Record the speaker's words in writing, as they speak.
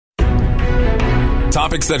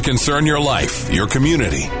Topics that concern your life, your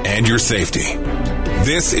community, and your safety.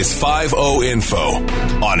 This is 5-0 Info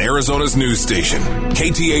on Arizona's news station,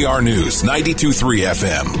 KTAR News 92.3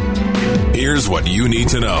 FM. Here's what you need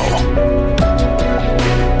to know.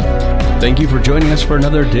 Thank you for joining us for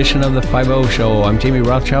another edition of the 5-0 Show. I'm Jamie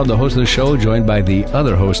Rothschild, the host of the show, joined by the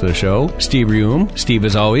other host of the show, Steve Reum. Steve,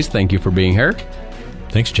 as always, thank you for being here.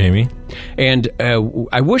 Thanks, Jamie. And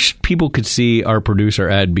I wish people could see our producer,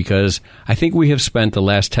 Ed, because I think we have spent the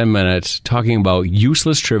last 10 minutes talking about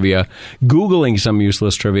useless trivia, Googling some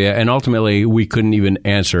useless trivia, and ultimately we couldn't even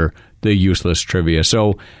answer the useless trivia.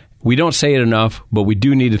 So we don't say it enough, but we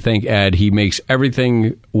do need to thank Ed. He makes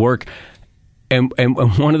everything work. And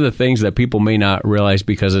one of the things that people may not realize,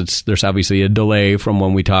 because there's obviously a delay from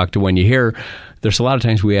when we talk to when you hear, there's a lot of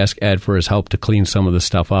times we ask Ed for his help to clean some of the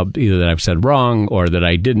stuff up, either that I've said wrong or that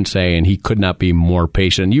I didn't say, and he could not be more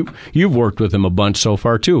patient. You've worked with him a bunch so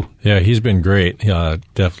far, too. Yeah, he's been great.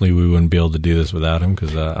 Definitely we wouldn't be able to do this without him,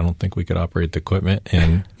 because I don't think we could operate the equipment.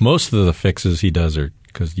 And most of the fixes he does are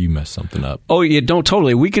because you messed something up. Oh, yeah, don't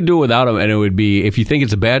totally. We could do it without him, and it would be, if you think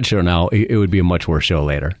it's a bad show now, it would be a much worse show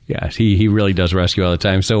later. Yeah, he really does rescue all the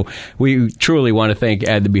time. So we truly want to thank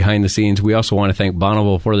Ed, the behind the scenes. We also want to thank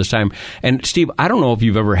Bonneville for this time. And Steve, I don't know if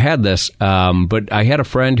you've ever had this, but I had a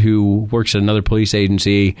friend who works at another police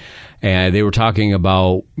agency, and they were talking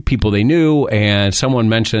about people they knew, and someone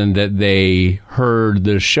mentioned that they heard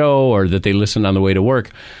the show or that they listened on the way to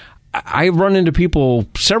work. I've run into people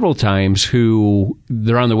several times who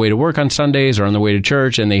they're on the way to work on Sundays or on the way to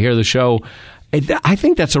church and they hear the show. I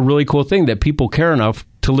think that's a really cool thing that people care enough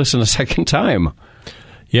to listen a second time.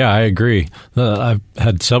 Yeah, I agree. I've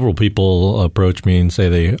had several people approach me and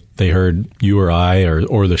say they heard you or I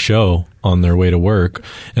or the show on their way to work.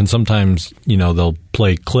 And sometimes, they'll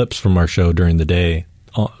play clips from our show during the day,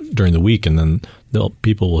 during the week, and then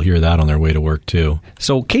people will hear that on their way to work, too.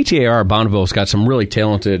 So KTAR Bonneville's got some really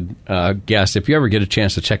talented guests. If you ever get a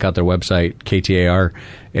chance to check out their website, KTAR,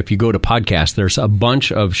 if you go to podcast, there's a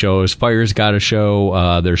bunch of shows. Fire's got a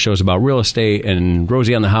show. There's shows about real estate and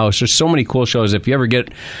Rosie on the House. There's so many cool shows. If you ever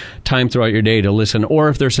get time throughout your day to listen, or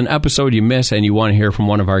if there's an episode you miss and you want to hear from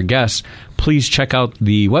one of our guests, please check out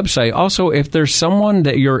the website. Also, if there's someone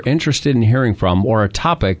that you're interested in hearing from or a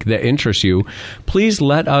topic that interests you, please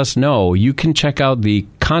let us know. You can check out the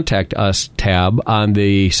Contact Us tab on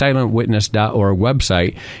the silentwitness.org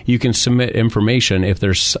website. You can submit information if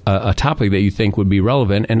there's a topic that you think would be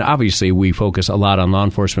relevant. And obviously, we focus a lot on law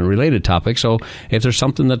enforcement-related topics. So if there's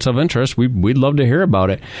something that's of interest, we'd love to hear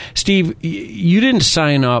about it. Steve, you didn't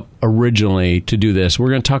sign up originally to do this. We're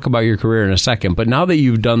going to talk about your career in a second. But now that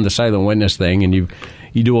you've done the Silent Witness thing, and you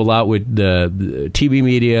do a lot with the TV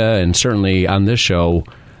media and certainly on this show,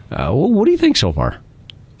 what do you think so far?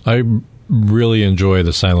 I really enjoy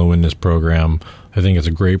the Silent Witness program. I think it's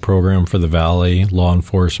a great program for the Valley, law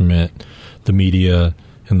enforcement, the media,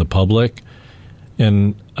 and the public.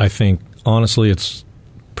 And I think, honestly, it's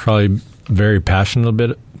probably very passionate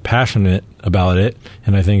about it.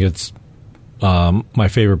 And I think it's my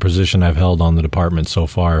favorite position I've held on the department so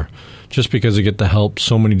far, just because I get to help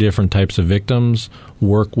so many different types of victims,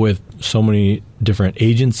 work with so many different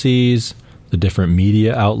agencies, the different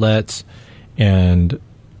media outlets, and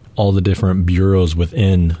all the different bureaus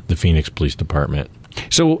within the Phoenix Police Department.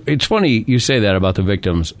 So it's funny you say that about the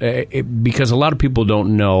victims, because a lot of people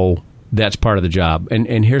don't know that's part of the job.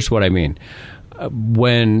 And here's what I mean.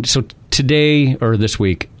 So today or this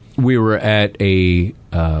week, we were at an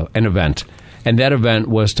event, and that event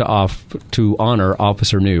was to honor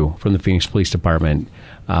Officer New from the Phoenix Police Department.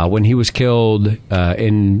 When he was killed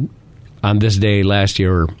on this day last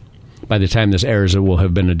year, by the time this airs, it will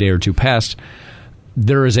have been a day or two past.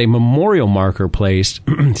 There is a memorial marker placed,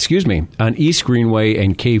 on East Greenway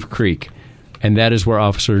and Cave Creek, and that is where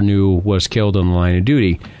Officer New was killed on the line of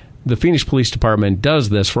duty. The Phoenix Police Department does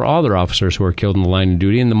this for all their officers who are killed in the line of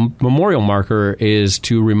duty, and the memorial marker is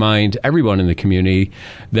to remind everyone in the community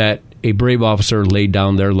that a brave officer laid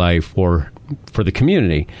down their life for the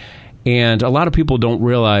community. And a lot of people don't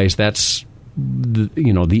realize that's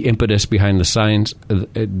the impetus behind the signs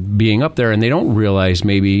being up there, and they don't realize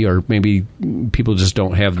maybe people just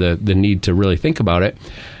don't have the need to really think about it.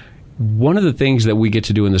 One of the things that we get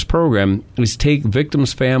to do in this program is take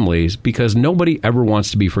victims' families, because nobody ever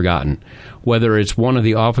wants to be forgotten. Whether it's one of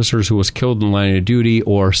the officers who was killed in the line of duty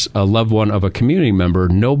or a loved one of a community member,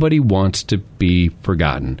 nobody wants to be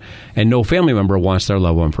forgotten. And no family member wants their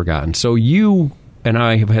loved one forgotten. So you and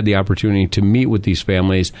I have had the opportunity to meet with these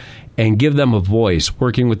families and give them a voice,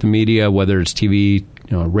 working with the media, whether it's TV,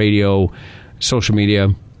 radio, social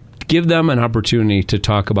media, give them an opportunity to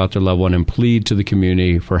talk about their loved one and plead to the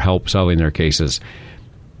community for help solving their cases.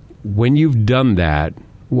 When you've done that,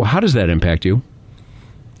 well, how does that impact you?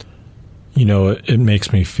 It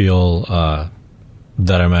makes me feel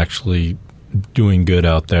that I'm actually doing good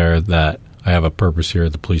out there, that I have a purpose here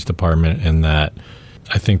at the police department, and that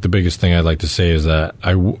I think the biggest thing I'd like to say is that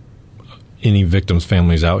any victims'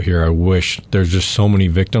 families out here, I wish there's just so many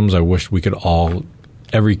victims. I wish we could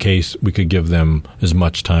every case, we could give them as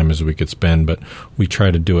much time as we could spend, but we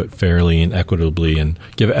try to do it fairly and equitably and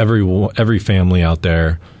give every family out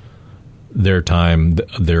there their time,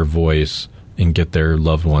 their voice, and get their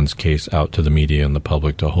loved one's case out to the media and the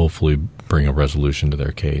public to hopefully bring a resolution to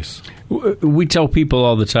their case. We tell people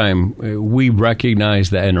all the time, we recognize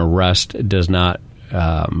that an arrest does not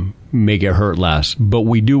make it hurt less, but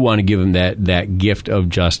we do want to give them that gift of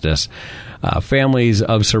justice. Families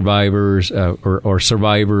of survivors or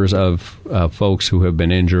survivors of folks who have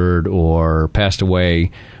been injured or passed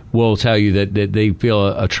away will tell you that they feel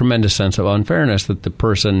a tremendous sense of unfairness, that the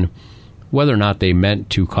person, whether or not they meant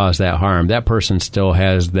to cause that harm, that person still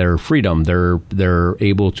has their freedom. They're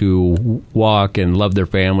able to walk and love their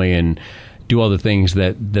family and do all the things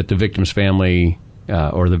that the victim's family,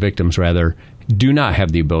 or the victims rather, do not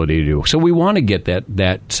have the ability to do. So we want to get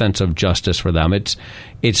that sense of justice for them.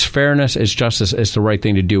 It's fairness, it's justice, it's the right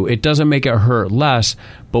thing to do. It doesn't make it hurt less,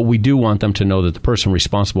 but we do want them to know that the person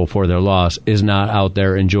responsible for their loss is not out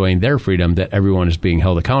there enjoying their freedom, that everyone is being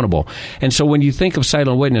held accountable. And so when you think of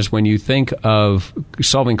silent witness, when you think of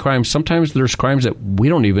solving crimes, sometimes there's crimes that we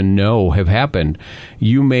don't even know have happened.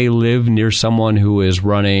 You may live near someone who is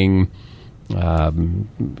running a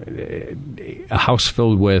house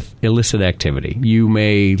filled with illicit activity. You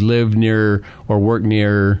may live near or work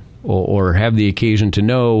near or have the occasion to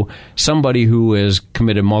know somebody who has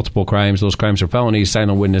committed multiple crimes. Those crimes are felonies.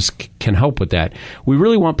 Silent witness can help with that. We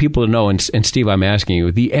really want people to know, and Steve, I'm asking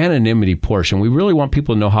you, the anonymity portion, we really want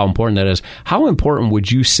people to know how important that is. How important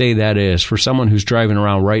would you say that is for someone who's driving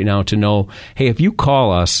around right now to know, hey, if you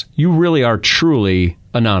call us, you really are truly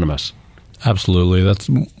anonymous? Absolutely. That's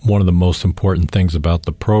one of the most important things about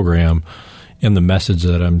the program and the message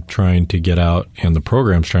that I'm trying to get out and the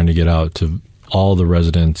program's trying to get out to all the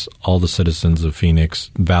residents, all the citizens of Phoenix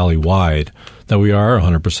Valley-wide, that we are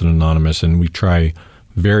 100% anonymous, and we try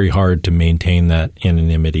very hard to maintain that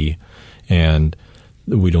anonymity. And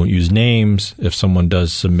we don't use names. If someone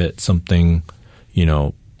does submit something,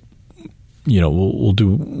 we'll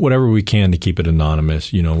do whatever we can to keep it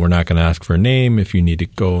anonymous. We're not going to ask for a name. If you need to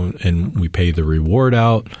go and we pay the reward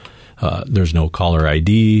out, there's no caller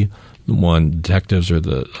ID. Detectives or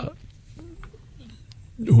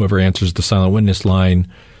whoever answers the silent witness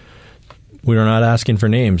line, we're not asking for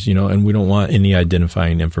names, and we don't want any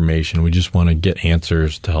identifying information. We just want to get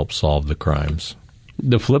answers to help solve the crimes.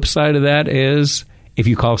 The flip side of that is, if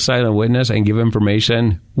you call silent witness and give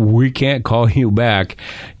information, we can't call you back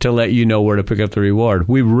to let you know where to pick up the reward.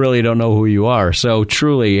 We really don't know who you are. So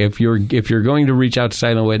truly, if you're going to reach out to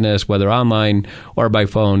silent witness, whether online or by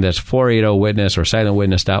phone, that's 480-WITNESS or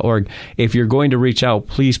silentwitness.org. If you're going to reach out,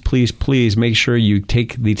 please, please, please make sure you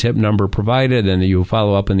take the tip number provided and that you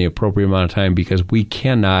follow up in the appropriate amount of time, because we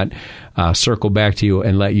cannot circle back to you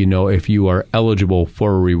and let you know if you are eligible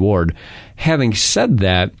for a reward. Having said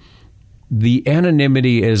that, the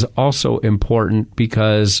anonymity is also important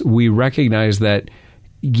because we recognize that,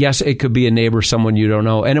 yes, it could be a neighbor, someone you don't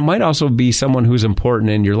know, and it might also be someone who's important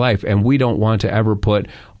in your life, and we don't want to ever put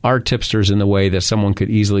our tipsters in the way that someone could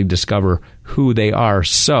easily discover who they are.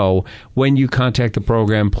 So when you contact the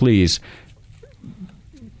program, please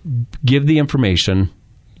give the information.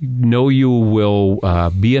 Know you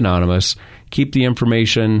will be anonymous. Keep the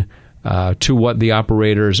information to what the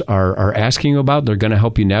operators are asking you about. They're going to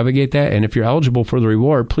help you navigate that. And if you're eligible for the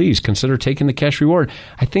reward, please consider taking the cash reward.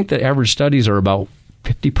 I think the average studies are about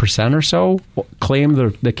 50% or so claim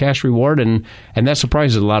the cash reward, and that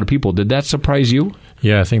surprises a lot of people. Did that surprise you?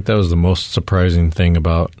 Yeah, I think that was the most surprising thing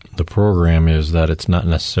about the program, is that it's not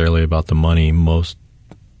necessarily about the money.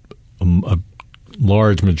 A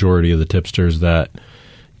large majority of the tipsters that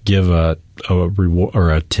give a reward or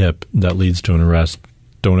a tip that leads to an arrest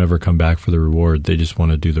don't ever come back for the reward. They just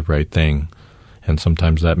want to do the right thing. And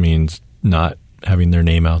sometimes that means not having their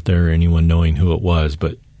name out there or anyone knowing who it was,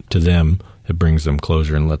 but to them, it brings them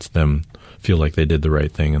closure and lets them feel like they did the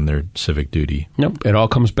right thing in their civic duty. Nope. It all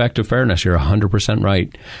comes back to fairness. You're 100%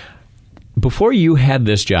 right. Before you had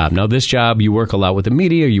this job, now this job, you work a lot with the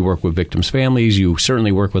media, you work with victims' families, you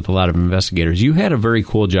certainly work with a lot of investigators. You had a very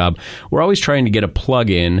cool job. We're always trying to get a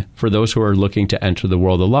plug-in for those who are looking to enter the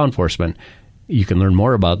world of law enforcement. You can learn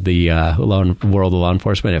more about the world of law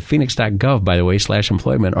enforcement at phoenix.gov, by the way,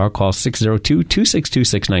 /employment, or call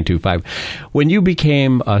 602-262-6925. When you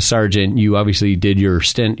became a sergeant, you obviously did your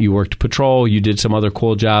stint. You worked patrol. You did some other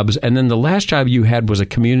cool jobs. And then the last job you had was a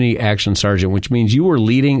community action sergeant, which means you were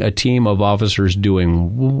leading a team of officers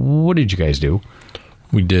doing, what did you guys do?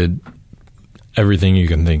 We did everything you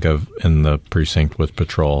can think of in the precinct with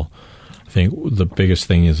patrol. I think the biggest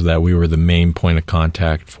thing is that we were the main point of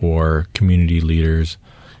contact for community leaders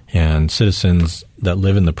and citizens that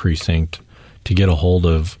live in the precinct to get a hold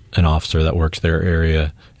of an officer that works their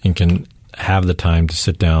area and can have the time to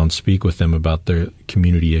sit down, speak with them about their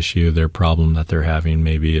community issue, their problem that they're having,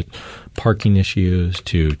 maybe it parking issues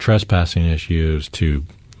to trespassing issues to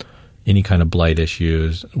any kind of blight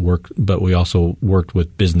issues. But we also worked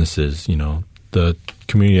with businesses. The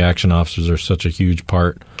community action officers are such a huge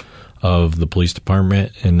part of the police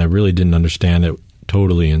department, and I really didn't understand it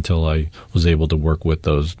totally until I was able to work with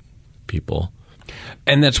those people.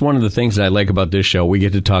 And that's one of the things that I like about this show. We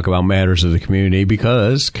get to talk about matters of the community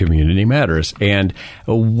because community matters. And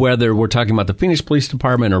whether we're talking about the Phoenix Police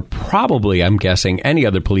Department or probably, I'm guessing, any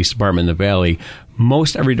other police department in the Valley,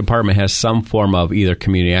 most every department has some form of either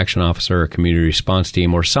community action officer or community response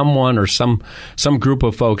team or someone or some group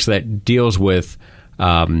of folks that deals with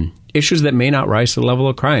issues that may not rise to the level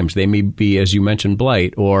of crimes. They may be, as you mentioned,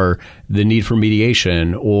 blight or the need for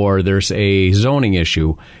mediation, or there's a zoning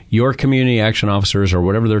issue. Your community action officers, or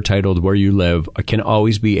whatever they're titled where you live, can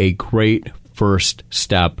always be a great first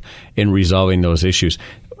step in resolving those issues.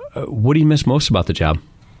 What do you miss most about the job?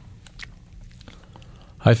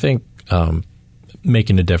 I think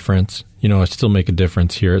making a difference. I still make a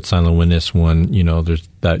difference here at Silent Witness when, there's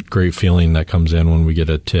that great feeling that comes in when we get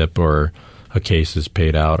a tip or a case is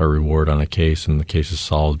paid out or reward on a case and the case is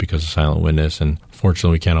solved because of Silent Witness. And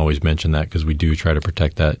fortunately, we can't always mention that because we do try to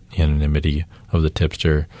protect that anonymity of the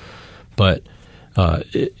tipster. But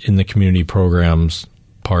in the community programs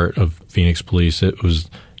part of Phoenix Police, it was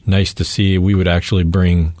nice to see we would actually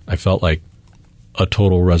bring, I felt like, a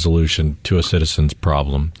total resolution to a citizen's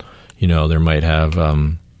problem. There might have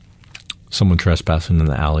someone trespassing in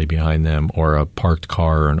the alley behind them or a parked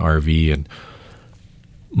car or an RV, and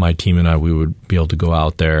my team and I, we would be able to go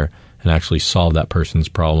out there and actually solve that person's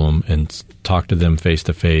problem and talk to them face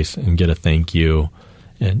to face and get a thank you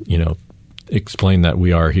and, explain that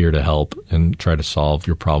we are here to help and try to solve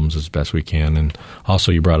your problems as best we can. And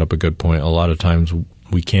also, you brought up a good point. A lot of times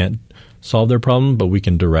we can't solve their problem, but we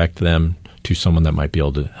can direct them to someone that might be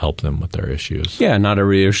able to help them with their issues. Yeah, not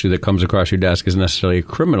every issue that comes across your desk is necessarily a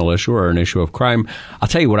criminal issue or an issue of crime. I'll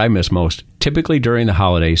tell you what I miss most. Typically during the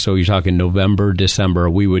holidays, so you're talking November, December,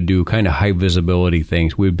 we would do kind of high visibility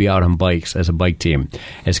things. We would be out on bikes as a bike team,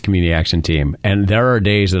 as a community action team. And there are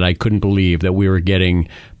days that I couldn't believe that we were getting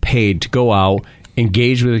paid to go out,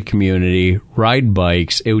 engage with the community, ride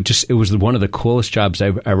bikes. It was one of the coolest jobs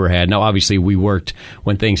I've ever had. Now, obviously, we worked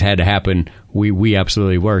when things had to happen. We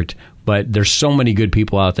absolutely worked. But there's so many good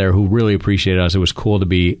people out there who really appreciate us. It was cool to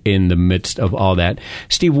be in the midst of all that.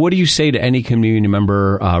 Steve, what do you say to any community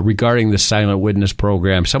member regarding the Silent Witness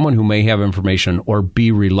program, someone who may have information or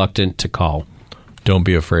be reluctant to call? Don't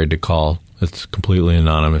be afraid to call. It's completely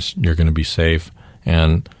anonymous. You're going to be safe.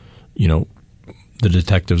 And, the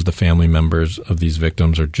detectives, the family members of these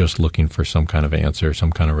victims are just looking for some kind of answer,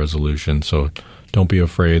 some kind of resolution. So don't be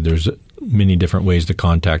afraid. There's many different ways to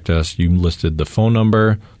contact us. You listed the phone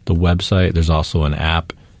number, the website. There's also an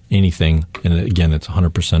app, anything. And again, it's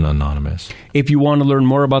 100% anonymous. If you want to learn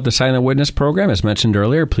more about the Silent Witness program, as mentioned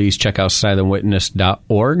earlier, please check out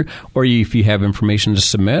silentwitness.org. Or if you have information to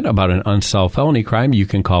submit about an unsolved felony crime, you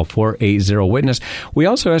can call 480-WITNESS. We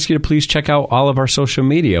also ask you to please check out all of our social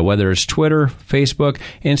media, whether it's Twitter, Facebook,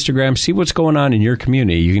 Instagram. See what's going on in your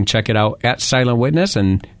community. You can check it out at Silent Witness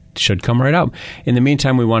and should come right up. In the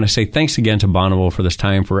meantime, we want to say thanks again to Bonneville for this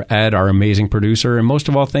time, for Ed, our amazing producer, and most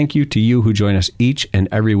of all, thank you to you who join us each and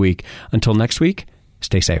every week. Until next week,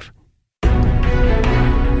 stay safe.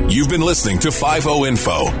 You've been listening to 5-0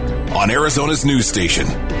 Info on Arizona's news station,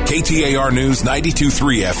 KTAR News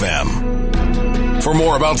 92.3 FM. For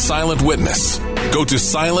more about Silent Witness, go to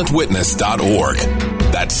silentwitness.org.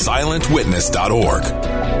 That's silentwitness.org.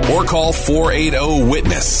 Or call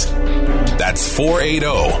 480-WITNESS. That's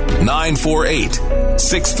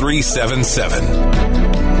 480-948-6377.